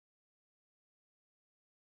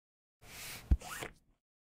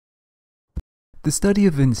The study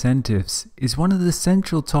of incentives is one of the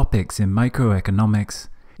central topics in microeconomics.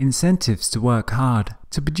 Incentives to work hard,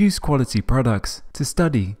 to produce quality products, to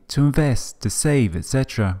study, to invest, to save,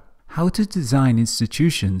 etc. How to design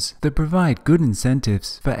institutions that provide good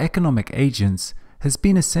incentives for economic agents has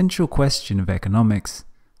been a central question of economics.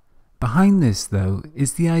 Behind this, though,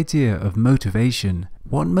 is the idea of motivation.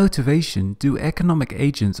 What motivation do economic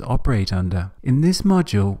agents operate under? In this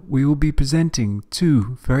module, we will be presenting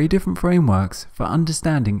two very different frameworks for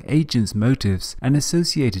understanding agents' motives and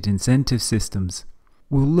associated incentive systems.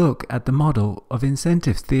 We'll look at the model of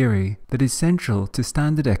incentive theory that is central to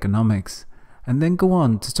standard economics, and then go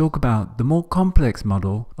on to talk about the more complex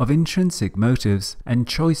model of intrinsic motives and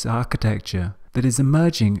choice architecture that is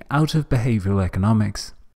emerging out of behavioral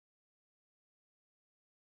economics.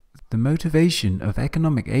 The motivation of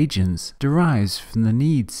economic agents derives from the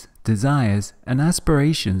needs, desires, and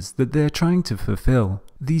aspirations that they are trying to fulfill.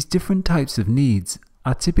 These different types of needs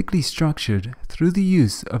are typically structured through the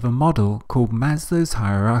use of a model called Maslow's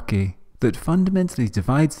hierarchy that fundamentally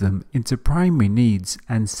divides them into primary needs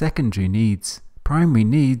and secondary needs. Primary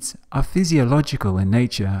needs are physiological in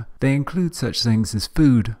nature. They include such things as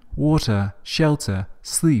food, water, shelter,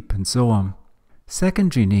 sleep, and so on.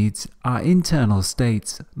 Secondary needs are internal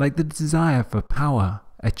states like the desire for power,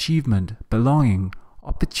 achievement, belonging,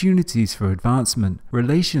 opportunities for advancement,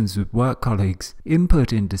 relations with work colleagues,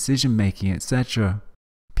 input in decision-making, etc.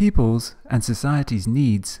 People's and society's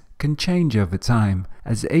needs can change over time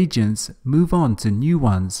as agents move on to new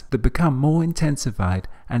ones that become more intensified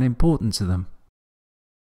and important to them.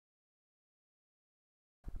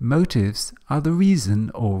 Motives are the reason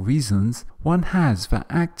or reasons one has for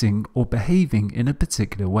acting or behaving in a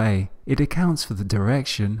particular way. It accounts for the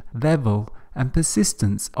direction, level, and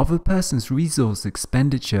persistence of a person's resource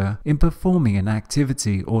expenditure in performing an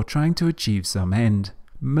activity or trying to achieve some end.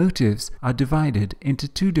 Motives are divided into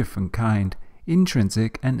two different kinds,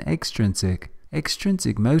 intrinsic and extrinsic.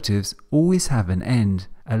 Extrinsic motives always have an end,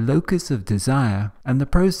 a locus of desire, and the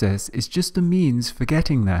process is just a means for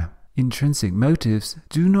getting there. Intrinsic motives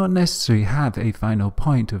do not necessarily have a final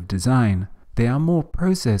point of design. They are more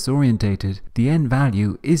process-orientated. The end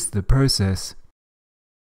value is the process.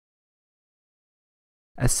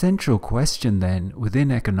 A central question then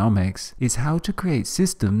within economics is how to create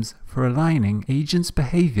systems for aligning agents'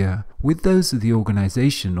 behavior with those of the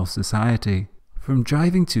organization or society. From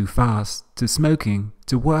driving too fast, to smoking,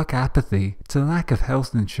 to work apathy, to lack of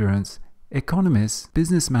health insurance, economists,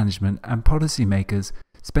 business management, and policymakers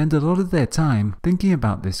spend a lot of their time thinking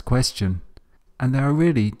about this question. And there are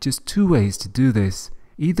really just two ways to do this.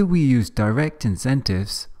 Either we use direct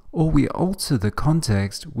incentives, or we alter the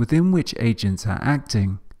context within which agents are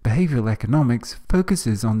acting. Behavioral economics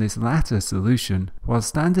focuses on this latter solution, while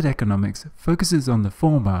standard economics focuses on the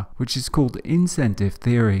former, which is called incentive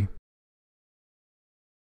theory.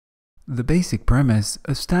 The basic premise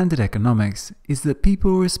of standard economics is that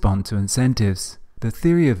people respond to incentives. The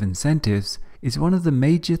theory of incentives is one of the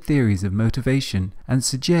major theories of motivation and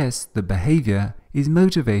suggests that behavior is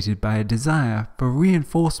motivated by a desire for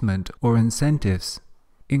reinforcement or incentives.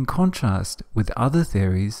 In contrast with other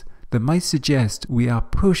theories that might suggest we are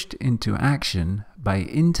pushed into action by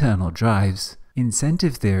internal drives,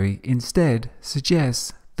 incentive theory instead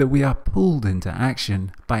suggests that we are pulled into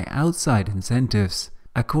action by outside incentives.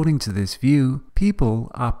 According to this view,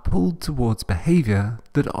 people are pulled towards behavior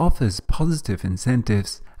that offers positive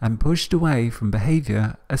incentives and pushed away from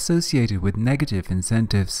behavior associated with negative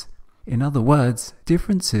incentives. In other words,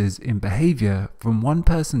 differences in behavior from one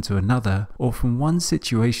person to another or from one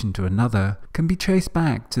situation to another can be traced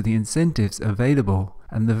back to the incentives available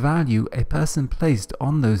and the value a person placed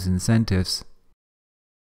on those incentives.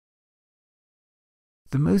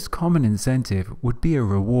 The most common incentive would be a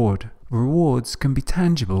reward. Rewards can be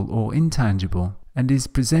tangible or intangible, and is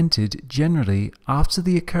presented generally after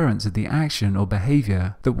the occurrence of the action or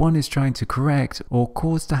behavior that one is trying to correct or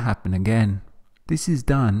cause to happen again. This is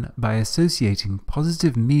done by associating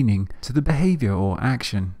positive meaning to the behavior or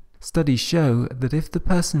action. Studies show that if the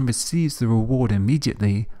person receives the reward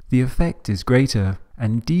immediately, the effect is greater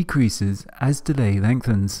and decreases as delay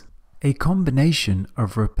lengthens. A combination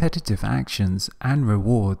of repetitive actions and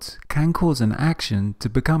rewards can cause an action to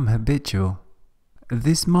become habitual.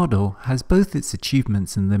 This model has both its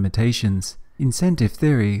achievements and limitations. Incentive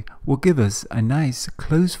theory will give us a nice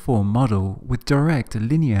closed-form model with direct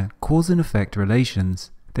linear cause and effect relations.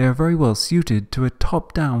 They are very well suited to a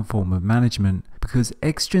top-down form of management because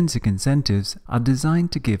extrinsic incentives are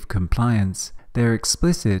designed to give compliance. They are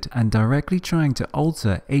explicit and directly trying to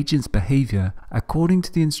alter agents' behavior according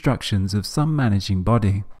to the instructions of some managing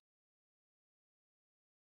body.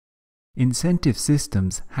 Incentive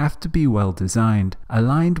systems have to be well designed,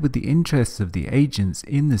 aligned with the interests of the agents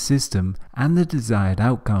in the system and the desired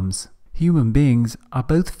outcomes. Human beings are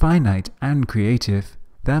both finite and creative.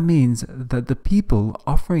 That means that the people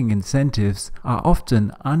offering incentives are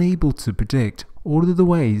often unable to predict all of the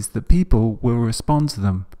ways that people will respond to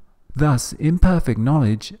them. Thus, imperfect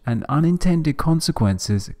knowledge and unintended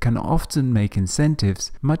consequences can often make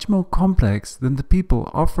incentives much more complex than the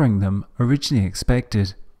people offering them originally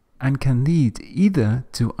expected, and can lead either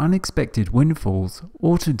to unexpected windfalls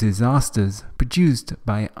or to disasters produced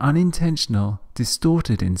by unintentional,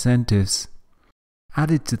 distorted incentives.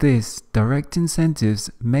 Added to this, direct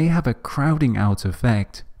incentives may have a crowding out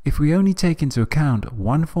effect. If we only take into account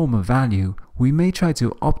one form of value, we may try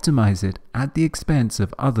to optimize it at the expense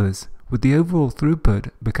of others, with the overall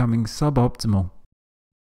throughput becoming suboptimal.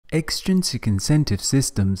 Extrinsic incentive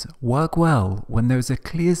systems work well when there is a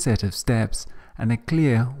clear set of steps and a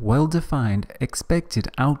clear, well-defined expected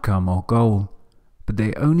outcome or goal. But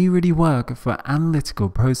they only really work for analytical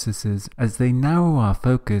processes as they narrow our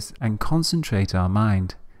focus and concentrate our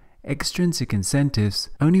mind. Extrinsic incentives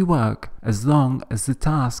only work as long as the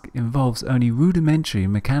task involves only rudimentary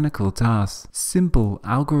mechanical tasks, simple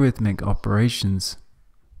algorithmic operations.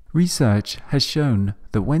 Research has shown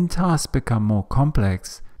that when tasks become more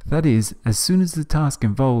complex, that is, as soon as the task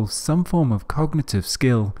involves some form of cognitive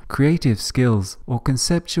skill, creative skills, or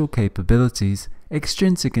conceptual capabilities,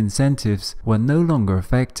 extrinsic incentives were no longer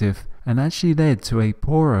effective and actually led to a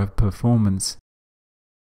poorer performance.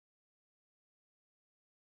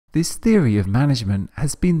 This theory of management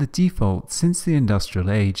has been the default since the industrial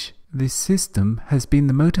age. This system has been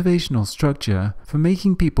the motivational structure for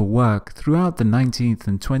making people work throughout the 19th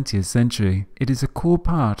and 20th century. It is a core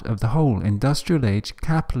part of the whole industrial age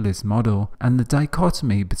capitalist model and the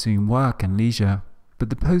dichotomy between work and leisure. But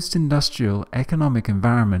the post-industrial economic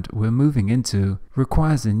environment we're moving into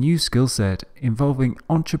requires a new skill set involving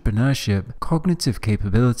entrepreneurship, cognitive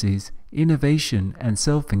capabilities, innovation, and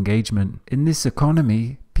self-engagement. In this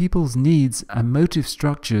economy, people's needs and motive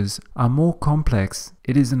structures are more complex.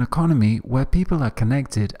 It is an economy where people are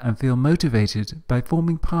connected and feel motivated by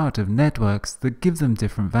forming part of networks that give them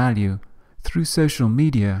different value. Through social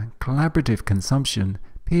media, collaborative consumption,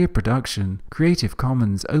 peer production, Creative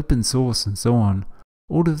Commons, open source, and so on.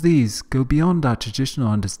 All of these go beyond our traditional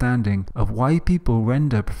understanding of why people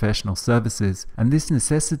render professional services, and this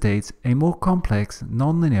necessitates a more complex,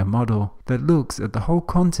 nonlinear model that looks at the whole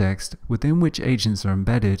context within which agents are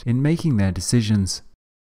embedded in making their decisions.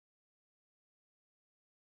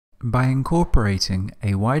 By incorporating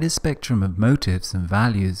a wider spectrum of motives and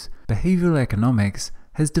values, behavioral economics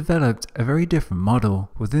has developed a very different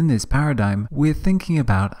model. Within this paradigm, we're thinking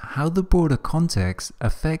about how the broader context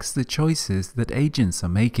affects the choices that agents are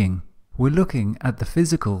making. We're looking at the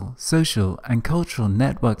physical, social, and cultural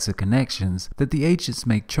networks of connections that the agents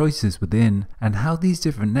make choices within, and how these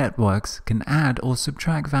different networks can add or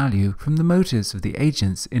subtract value from the motives of the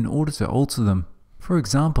agents in order to alter them. For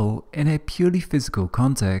example, in a purely physical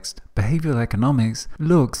context, behavioral economics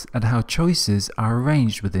looks at how choices are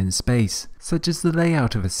arranged within space, such as the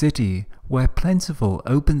layout of a city, where plentiful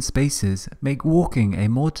open spaces make walking a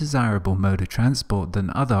more desirable mode of transport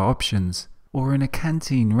than other options. Or in a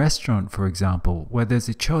canteen restaurant, for example, where there's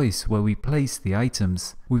a choice where we place the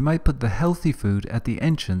items. We might put the healthy food at the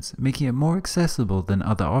entrance, making it more accessible than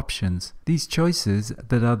other options. These choices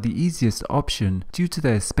that are the easiest option due to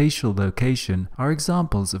their spatial location are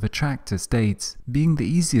examples of attractor states. Being the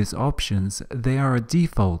easiest options, they are a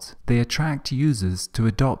default. They attract users to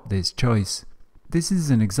adopt this choice. This is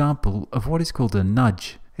an example of what is called a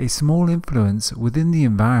nudge. A small influence within the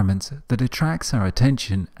environment that attracts our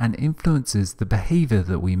attention and influences the behavior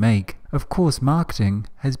that we make. Of course, marketing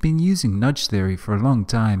has been using nudge theory for a long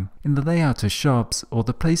time in the layout of shops or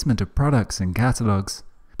the placement of products and catalogs.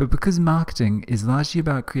 But because marketing is largely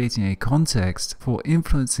about creating a context for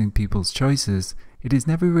influencing people's choices, it is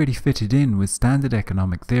never really fitted in with standard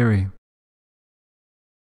economic theory.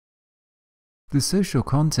 The social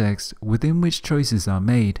context within which choices are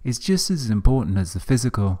made is just as important as the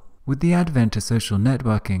physical. With the advent of social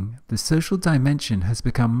networking, the social dimension has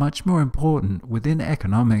become much more important within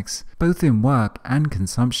economics, both in work and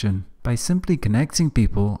consumption. By simply connecting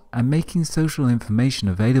people and making social information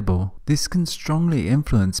available, this can strongly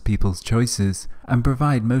influence people's choices and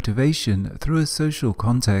provide motivation through a social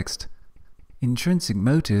context. Intrinsic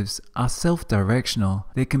motives are self-directional.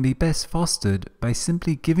 They can be best fostered by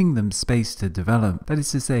simply giving them space to develop, that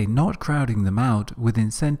is to say, not crowding them out with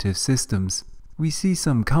incentive systems. We see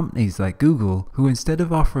some companies like Google who, instead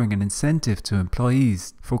of offering an incentive to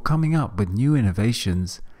employees for coming up with new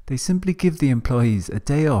innovations, They simply give the employees a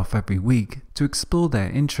day off every week to explore their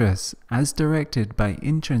interests as directed by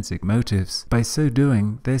intrinsic motives. By so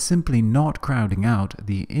doing, they're simply not crowding out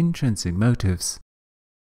the intrinsic motives.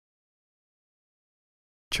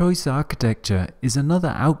 Choice architecture is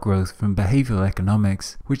another outgrowth from behavioral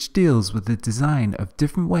economics, which deals with the design of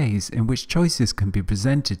different ways in which choices can be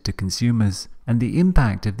presented to consumers, and the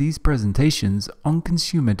impact of these presentations on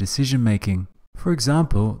consumer decision-making. For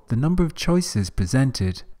example, the number of choices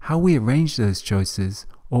presented, how we arrange those choices,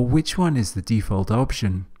 or which one is the default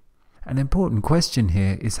option. An important question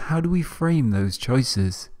here is how do we frame those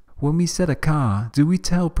choices? When we set a car, do we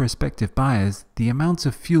tell prospective buyers the amount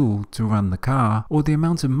of fuel to run the car or the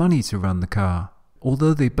amount of money to run the car?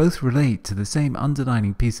 Although they both relate to the same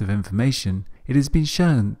underlying piece of information, it has been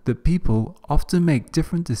shown that people often make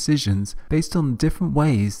different decisions based on different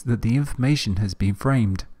ways that the information has been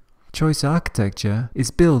framed. Choice architecture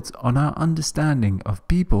is built on our understanding of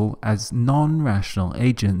people as non-rational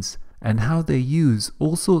agents and how they use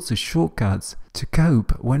all sorts of shortcuts to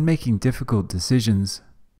cope when making difficult decisions.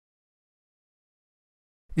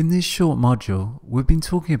 In this short module, we've been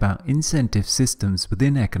talking about incentive systems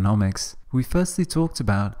within economics. We firstly talked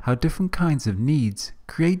about how different kinds of needs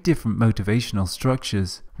create different motivational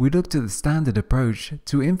structures. We looked at the standard approach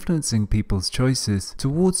to influencing people's choices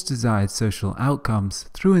towards desired social outcomes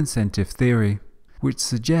through incentive theory, which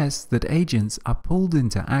suggests that agents are pulled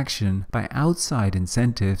into action by outside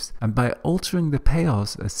incentives, and by altering the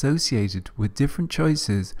payoffs associated with different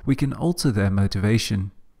choices, we can alter their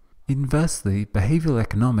motivation. Inversely, behavioral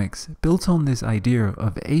economics, built on this idea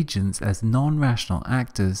of agents as non-rational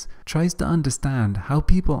actors, tries to understand how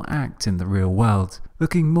people act in the real world,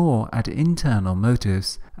 looking more at internal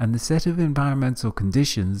motives and the set of environmental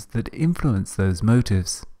conditions that influence those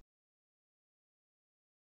motives.